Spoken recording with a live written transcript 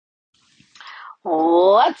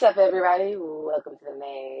What's up, everybody? Welcome to the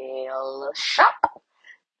nail shop.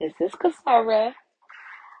 This is Kasara.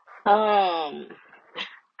 Um,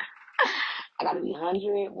 I gotta be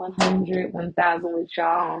 100, 100, 1,000 with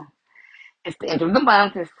y'all. It's the end of the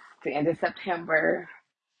month. It's the end of September,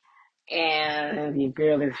 and your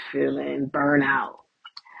girl is feeling burnout.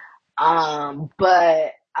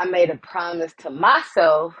 But I made a promise to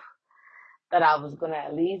myself that I was gonna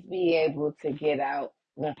at least be able to get out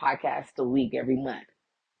one podcast a week every month,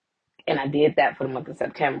 and I did that for the month of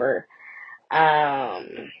September.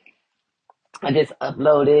 Um, I just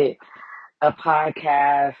uploaded a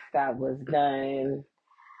podcast that was done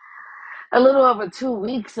a little over 2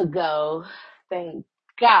 weeks ago. Thank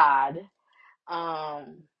God.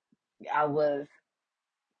 Um, I was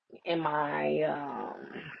in my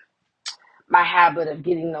habit of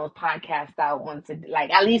getting those podcasts out once a,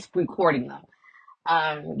 like at least recording them,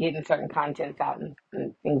 getting certain contents out and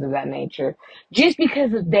things of that nature. Just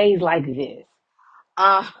because of days like this.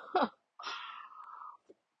 Uh,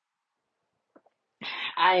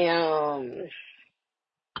 I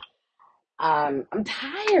I'm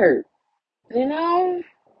tired, you know?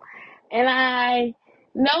 And I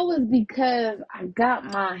know it's because I got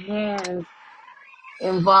my hands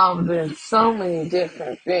involved in so many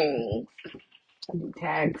different things.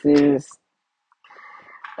 Taxes,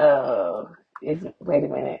 uh, wait a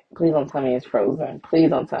minute. Please don't tell me it's frozen. Please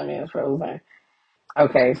don't tell me it's frozen.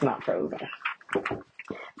 Okay, it's not frozen. You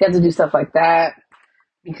have to do stuff like that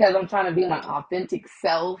because I'm trying to be my authentic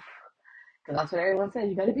self. Because that's what everyone says.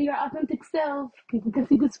 You got to be your authentic self. People can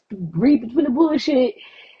see what's read between the bullshit.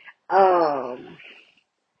 Um,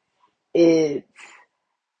 it's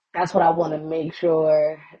That's what I want to make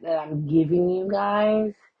sure that I'm giving you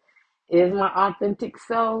guys is my authentic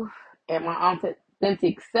self. And my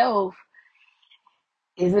authentic self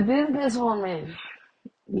is a businesswoman.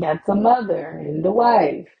 That's a mother and a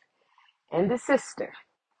wife and a sister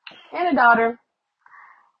and a daughter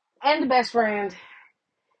and a best friend.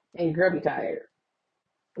 And your girl be tired.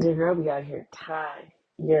 Your girl be out here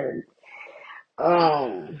tired.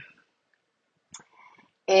 Um,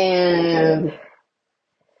 and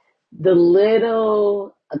the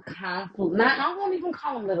little accomplishments, not, I won't even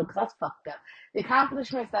call them little because that's fucked up. The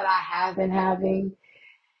accomplishments that I have been having,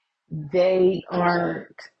 they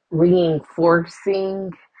aren't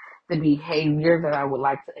reinforcing the behavior that I would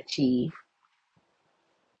like to achieve.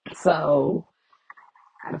 So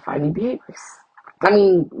I gotta find new behaviors. I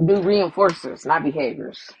mean, new reinforcers, not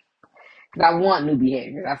behaviors. Because I want new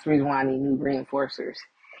behavior. That's the reason why I need new reinforcers.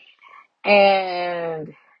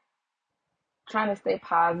 And trying to stay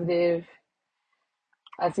positive.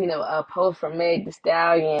 I seen a post from Meg Thee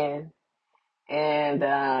Stallion, and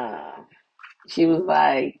she was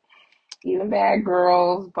like, even bad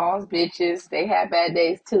girls, boss bitches, they have bad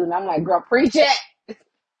days too. And I'm like, girl, preach it.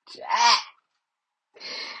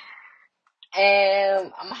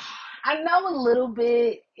 And I know a little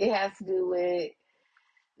bit it has to do with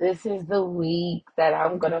this is the week that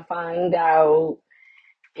I'm going to find out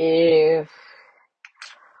if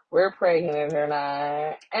we're pregnant or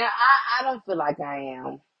not. And I don't feel like I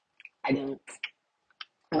am. I don't.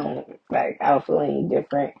 I don't feel any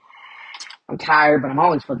different. I'm tired, but I'm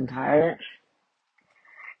always fucking tired.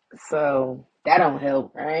 So that don't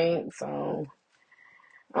help, right? So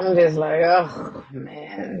I'm just like, oh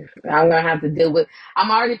man, I'm gonna have to deal with.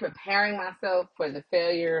 I'm already preparing myself for the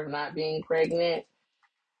failure of not being pregnant,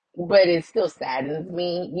 but it still saddens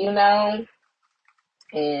me, you know.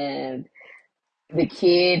 And the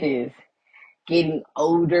kid is getting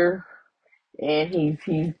older, and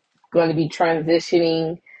he's going to be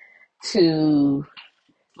transitioning to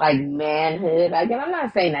like manhood. Again, I'm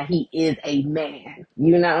not saying that he is a man,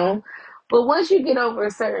 you know, but once you get over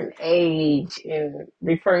a certain age, and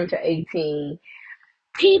referring to 18,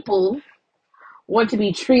 people want to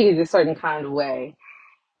be treated a certain kind of way.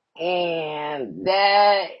 And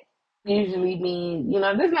that usually means,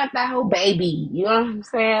 there's not that whole baby. You know what I'm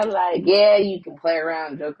saying? Like, yeah, you can play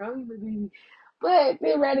around, joke, oh, you baby. But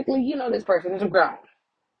theoretically, this person is grown.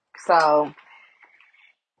 So,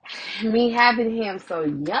 me having him so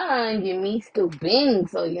young and me still being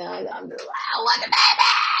so young, I'm just like, I want a baby.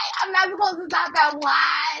 I'm not supposed to stop at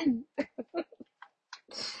one.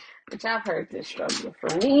 Which I've heard this struggle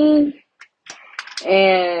for me.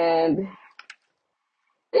 And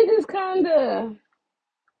it just kind of,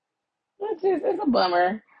 it's a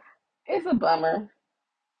bummer. It's a bummer.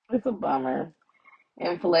 It's a bummer.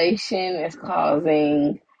 Inflation is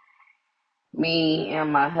causing me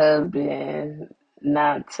and my husband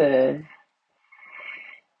not to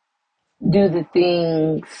do the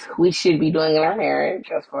things we should be doing in our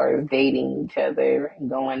marriage as far as dating each other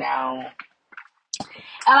and going out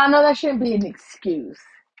And I know that shouldn't be an excuse,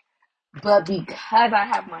 but because I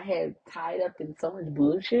have my head tied up in so much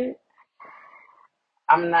bullshit,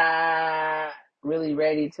 I'm not really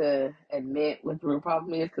ready to admit what the root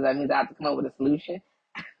problem is because that means I have to come up with a solution.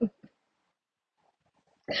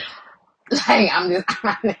 Like I'm just,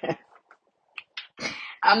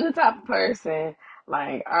 I'm the type of person.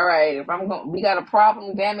 Like, all right, if I'm going, we got a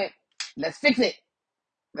problem. Damn it, let's fix it.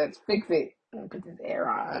 Let's fix it. Let me put this air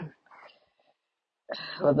on.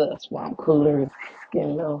 Well, the swamp cooler is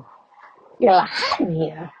getting a little, hot in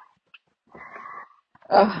here.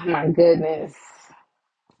 Oh my goodness,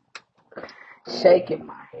 shaking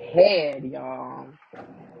my head, y'all.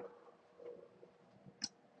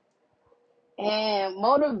 And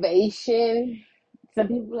motivation. Some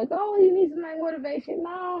people are like, oh, you need some like motivation.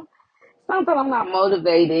 No, sometimes I'm not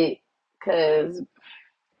motivated because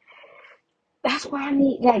that's why I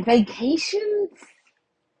need like vacations.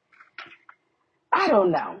 I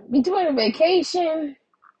don't know. Between a vacation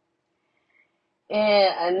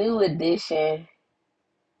and a new addition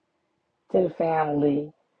to the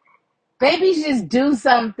family, babies just do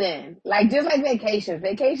something. Like just like vacations.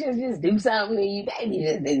 Vacations just do something to you.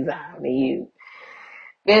 Babies just do something to you.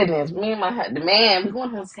 Goodness, me and the man, we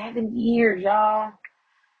going on 7 years, y'all.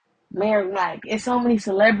 Married like it's so many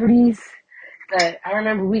celebrities that I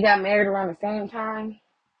remember we got married around the same time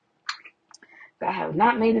that have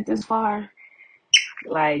not made it this far.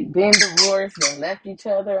 Like been divorced and left each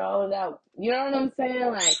other, all of that. You know what I'm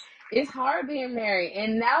saying? Like it's hard being married.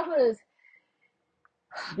 And that was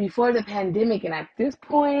before the pandemic, and at this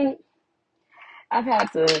point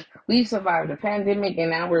we've survived the pandemic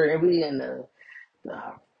and now we in the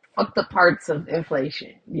fucked up parts of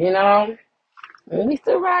inflation, you know? And we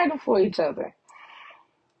still riding for each other.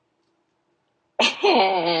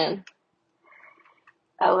 And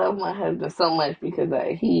I love my husband so much because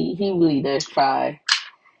he really does try.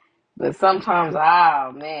 But sometimes,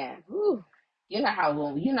 oh man, whew, you know how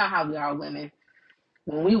we are women.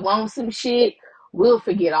 When we want some shit, we'll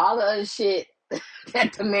forget all the other shit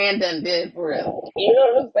that the man done did for us. You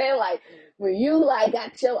know what I'm saying? Like when you like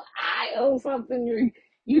got your eye on something,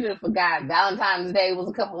 you just forgot Valentine's Day was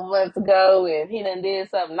a couple of months ago, and he done did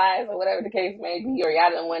something nice or whatever the case may be, or y'all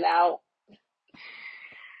done went out.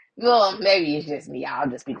 Well, maybe it's just me. I'll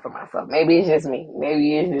just speak for myself. Maybe it's just me.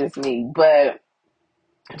 Maybe it's just me. But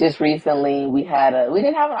just recently, we didn't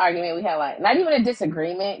have an argument. We had like not even a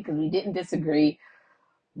disagreement because we didn't disagree,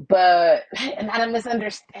 but not a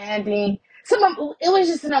misunderstanding. It was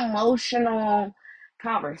just an emotional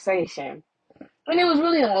conversation, and it was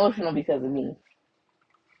really emotional because of me.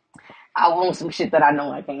 I want some shit that I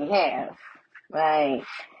know I can't have. Like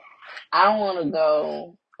I want to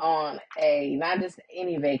go on a not just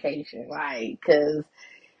any vacation, like because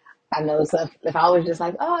I know stuff. If I was just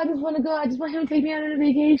like, oh, I just want to go, I just want him to take me out on a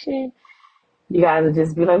vacation. You guys would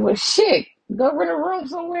just be like, well, shit, go rent a room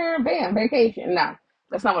somewhere and bam, vacation. No,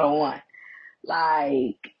 that's not what I want.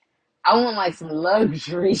 Like, I want like some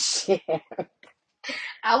luxury shit.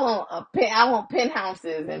 I want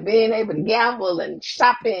penthouses and being able to gamble and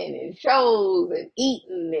shopping and shows and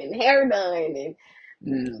eating and hair done and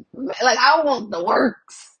like I want the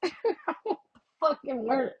works, fucking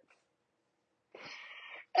work,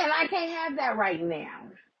 and I can't have that right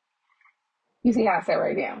now. You see how I said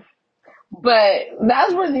right now? But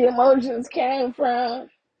that's where the emotions came from.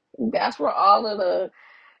 That's where all of the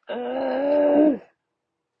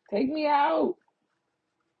take me out,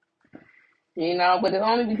 But it's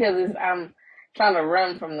only because I'm trying to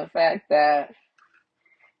run from the fact that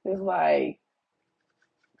it's like,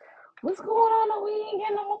 what's going on? We ain't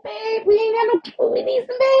got no more baby. We ain't got no. We need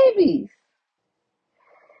some babies.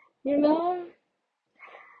 You know.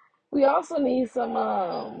 We also need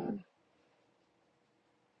some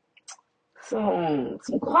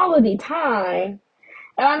quality time.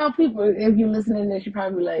 And I know people, if you're listening to this, you're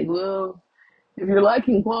probably like, well, if you're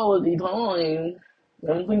liking quality time,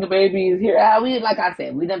 don't think the baby is here. We like I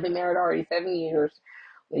said, we done been married already 7 years.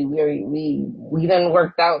 We done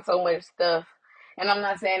worked out so much stuff, and I'm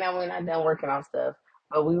not saying that we're not done working out stuff,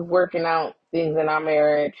 but we're working out things in our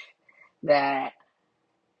marriage that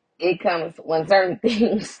it comes when certain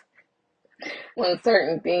things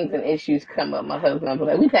and issues come up. My husband will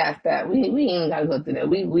be like, we passed that. We ain't gotta go through that.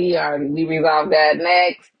 We resolved that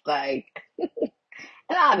next. Like, and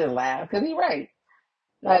I just laugh because he's right.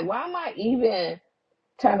 Like, why am I even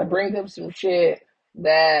trying to bring up some shit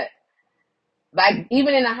that, like,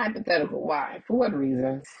 even in a hypothetical, why? For what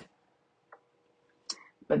reasons?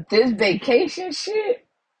 But this vacation shit,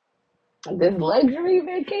 this luxury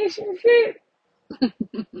vacation shit,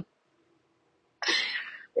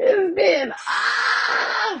 it's been,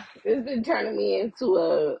 It's been turning me into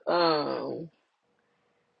a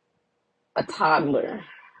toddler.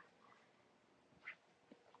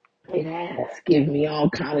 It has given me all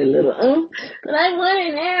kind of little, but I want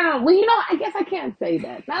it now. Well, I guess I can't say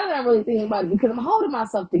that. Now that I'm really thinking about it, because I'm holding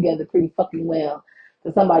myself together pretty fucking well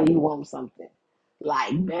to somebody who wants something.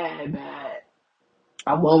 Like, bad, bad.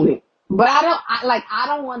 I want it. But I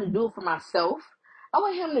don't want to do it for myself. I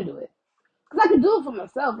want him to do it. Because I can do it for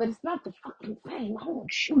myself, but it's not the fucking same. I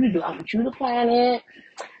want you to do it. I want you to plan it.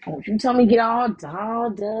 I want you to tell me get all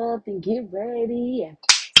dolled up and get ready and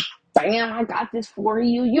bam, I got this for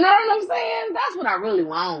you. You know what I'm saying? That's what I really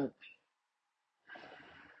want.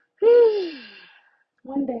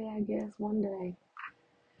 One day, I guess. One day.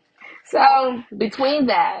 So between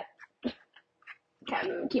that,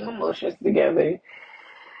 kind of keep my emotions together.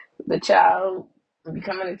 The child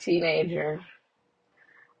becoming a teenager.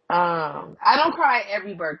 I don't cry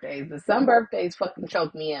every birthday, but some birthdays fucking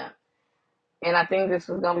choke me up, and I think this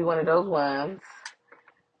was gonna be one of those ones.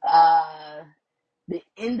 Uh, the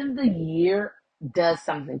end of the year does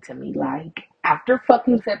something to me. Like after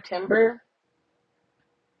fucking September,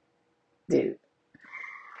 dude,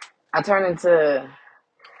 I turn into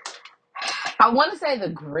I want to say the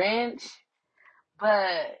Grinch,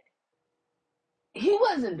 but he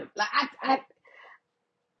wasn't like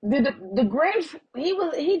the Grinch.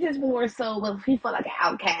 He just more so he felt like an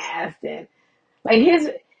outcast and like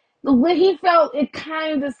the way he felt. It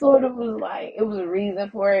kind of sort of was like it was a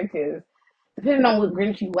reason for it because depending on what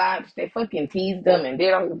Grinch you watch, they fucking teased him and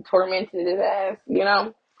did all tormented his ass.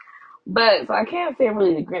 But so I can't say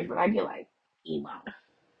really the Grinch, but I get like emo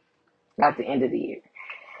at the end of the year,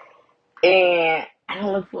 and I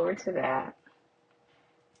don't look forward to that.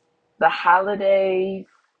 The holidays,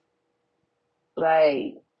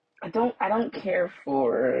 like I don't care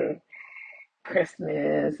for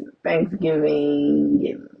Christmas,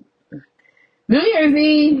 Thanksgiving, New Year's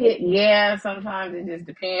Eve. Yeah, sometimes it just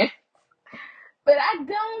depends. But I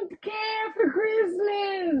don't care for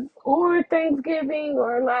Christmas or Thanksgiving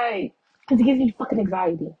or like because it gives me fucking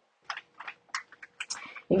anxiety.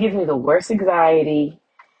 It gives me the worst anxiety.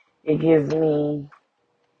 It gives me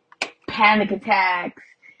panic attacks.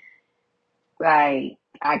 Like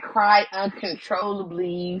I cry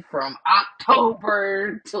uncontrollably from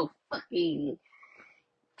October to fucking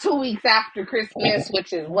 2 weeks after Christmas,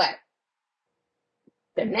 which is what?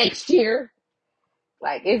 The next year?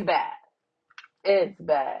 Like, it's bad. It's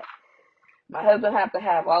bad. My husband have to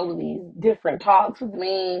have all of these different talks with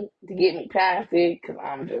me to get me past it because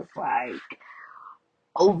I'm just like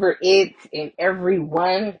over it and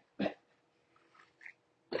everyone.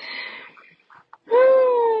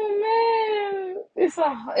 Oh man,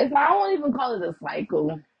 I won't even call it a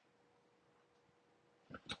cycle,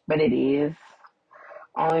 but it is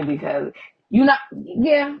only because yeah,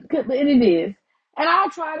 it is, and I'll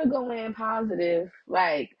try to go in positive,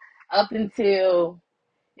 like up until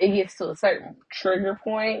it gets to a certain trigger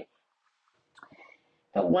point.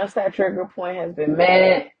 And once that trigger point has been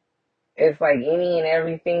met, it's like any and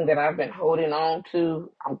everything that I've been holding on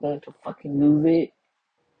to, I'm going to fucking lose it.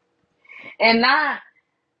 And not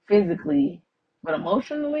physically, but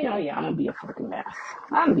emotionally, oh yeah, I'm gonna be a fucking mess.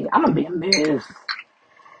 I'm gonna be a mess.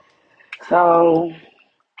 So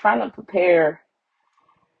trying to prepare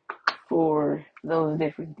for those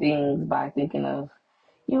different things by thinking of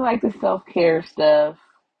like the self care stuff.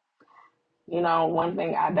 One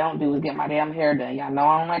thing I don't do is get my damn hair done. Y'all know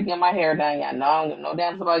I don't like getting my hair done. Y'all know I don't give no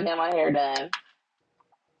damn about getting my hair done.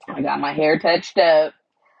 I got my hair touched up.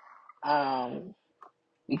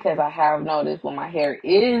 Because I have noticed when my hair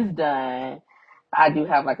is done, I do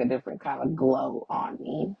have like a different kind of glow on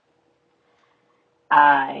me.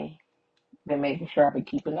 I been making sure I've been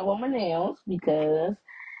keeping up with my nails because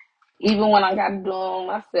even when I got to do them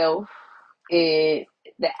myself, the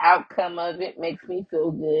outcome of it makes me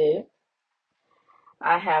feel good.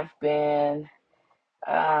 I have been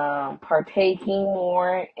partaking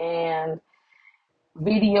more in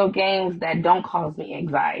video games that don't cause me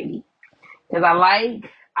anxiety. Because I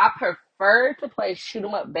prefer to play shoot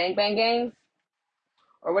 'em up bang bang games,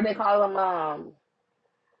 or what they call them. I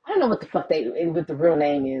don't know what the fuck what the real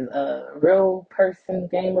name is. Real person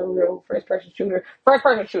gamer, real first person shooter, first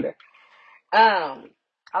person shooter. I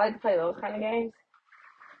like to play those kind of games,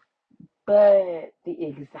 but the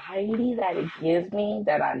anxiety that it gives me,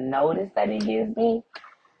 that I notice that it gives me,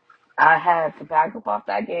 I had to back up off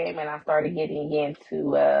that game, and I started getting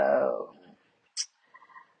into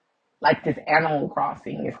like this Animal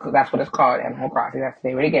Crossing. That's what it's called, Animal Crossing. That's the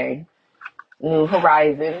name of the game. New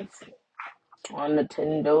Horizons on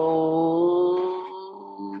Nintendo.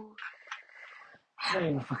 I don't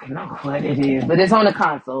even fucking know what it is, but it's on the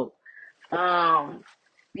console. Um,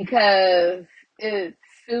 because it's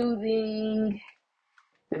soothing.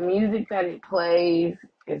 The music that it plays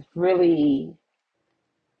is really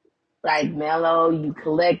like mellow. You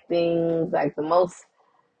collect things. Like the most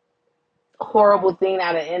horrible thing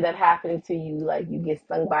that'll end up happening to you, like you get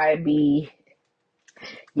stung by a bee, you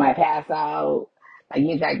might pass out,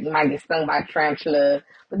 you might get stung by a tarantula.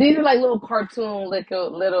 But these are like little cartoon,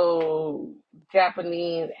 little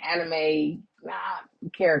Japanese anime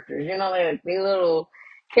characters. You know, like they little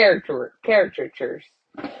caricatures.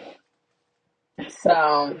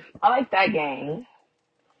 So I like that game.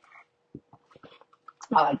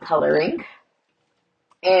 I like coloring,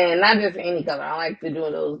 and not just any color. I like to do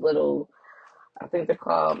those little. I think they're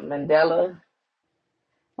called mandala,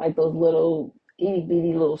 like those little itty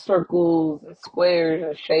bitty little circles and squares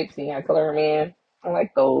and shapes, and you gotta color them in. I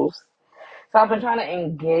like those. So I've been trying to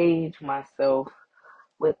engage myself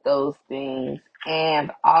with those things,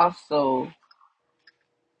 and also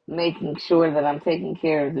making sure that I'm taking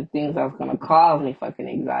care of the things that's gonna cause me fucking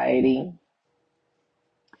anxiety.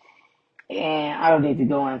 And I don't need to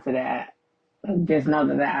go into that. Just know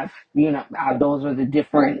that those are the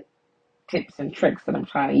different tips and tricks that I'm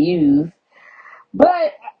trying to use.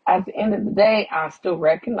 But at the end of the day, I still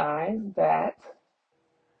recognize that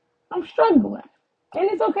I'm struggling.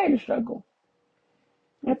 And it's okay to struggle.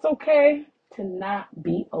 It's okay to not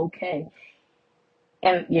be okay.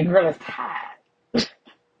 And your girl is tired.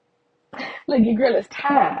 Look, your girl is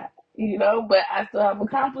tired, but I still have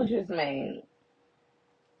accomplishments made.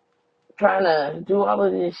 Trying to do all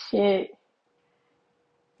of this shit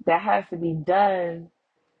that has to be done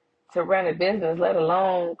to run a business, let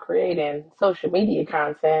alone creating social media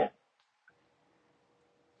content.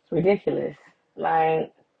 It's ridiculous.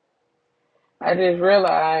 Like, I just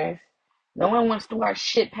realized no one wants to watch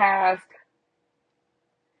shit past,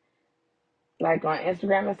 like on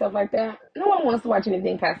Instagram and stuff like that. No one wants to watch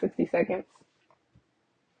anything past 60 seconds.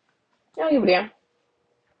 They don't give a damn.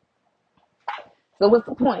 So what's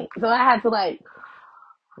the point? So I had to like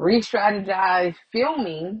re-strategize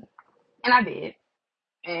filming, and I did.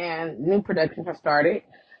 And new production has started.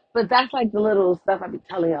 But that's like the little stuff I be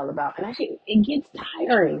telling y'all about. And actually, it gets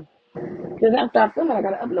tiring. Because after I film it, I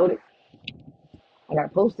gotta upload it. I gotta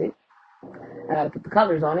post it. I gotta put the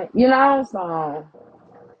colors on it. So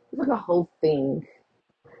it's like a whole thing.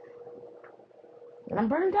 And I'm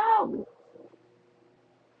burned out.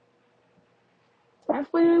 That's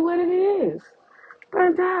really what it is.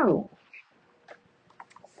 Burnt out.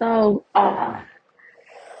 So,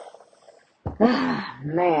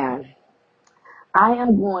 man, I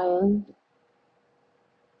am going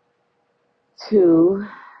to,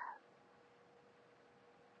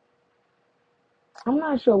 I'm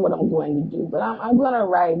not sure what I'm going to do, but I'm going to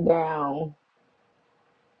write down,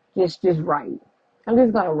 just write. I'm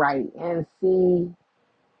just going to write and see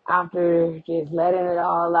after just letting it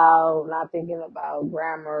all out, not thinking about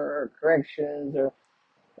grammar or corrections or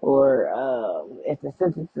if the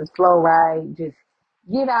sentences flow right, just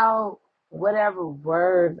get out whatever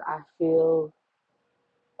words I feel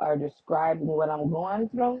are describing what I'm going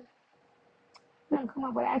through. Then come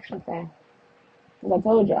up with action plan. As I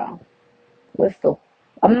told y'all, whistle.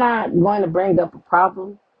 I'm not going to bring up a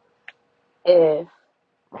problem if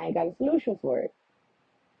I ain't got a solution for it.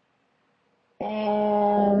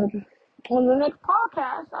 And on the next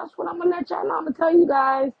podcast, that's what I'm gonna let y'all know. I'm gonna tell you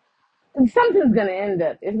guys something's gonna end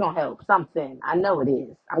up. It's gonna help. Something. I know it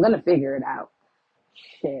is. I'm gonna figure it out.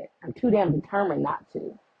 Shit. I'm too damn determined not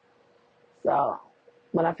to. So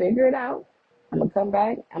when I figure it out, I'm gonna come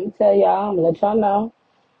back. I'm gonna tell y'all. I'm gonna let y'all know.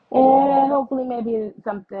 And hopefully maybe it's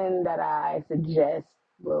something that I suggest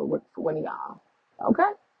will work for one of y'all. Okay?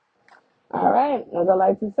 All right. As I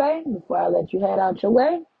like to say, before I let you head out your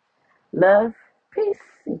way, love, peace,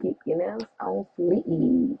 and keep your nails on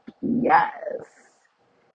fleek. Yes.